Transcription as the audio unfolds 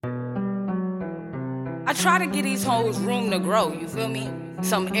I try to give these hoes room to grow, you feel me?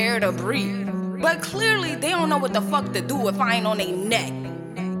 Some air to breathe. But clearly they don't know what the fuck to do if I ain't on they neck.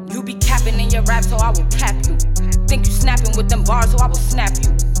 You be capping in your rap, so I will cap you. Think you snapping with them bars, so I will snap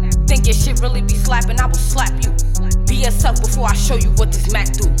you. Think your shit really be slapping, I will slap you. Be yourself before I show you what this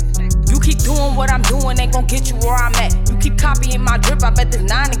Mac do. You keep doing what I'm doing, ain't gon' get you where I'm at. You keep copying my drip, I bet this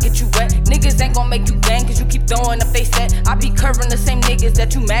 9 to get you wet. Niggas ain't gon' make you gang, cause you keep throwing up they set. I be curving the same niggas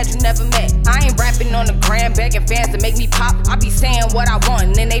that you mad you never met. I ain't rapping on the gram, begging fans to make me pop. I be saying what I want,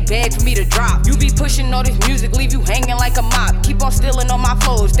 and then they beg for me to drop. You be pushing all this music, leave you hanging like a mop. Keep on stealing on my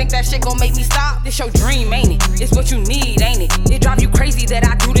flows, think that shit gon' make me stop? This your dream, ain't it? It's what you need, ain't it? It drive you crazy that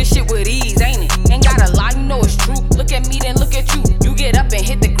I do this shit with ease, ain't it? Ain't gotta lie, you know it's true. Look at me, then look at you. You get up and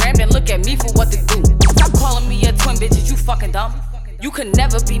hit the gram, then look at me for what to do. Stop calling me a twin, bitch, is you fucking dumb? You could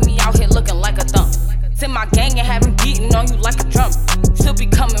never beat me out here looking like a thump. Send my gang and have him beating on you like a drum. Still be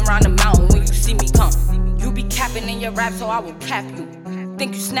coming round the mountain when you see me come. You be capping in your rap, so I will cap you.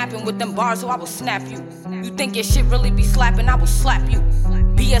 Think you snapping with them bars, so I will snap you. You think your shit really be slapping, I will slap you.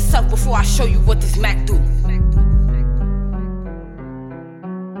 Be yourself before I show you what this Mac do.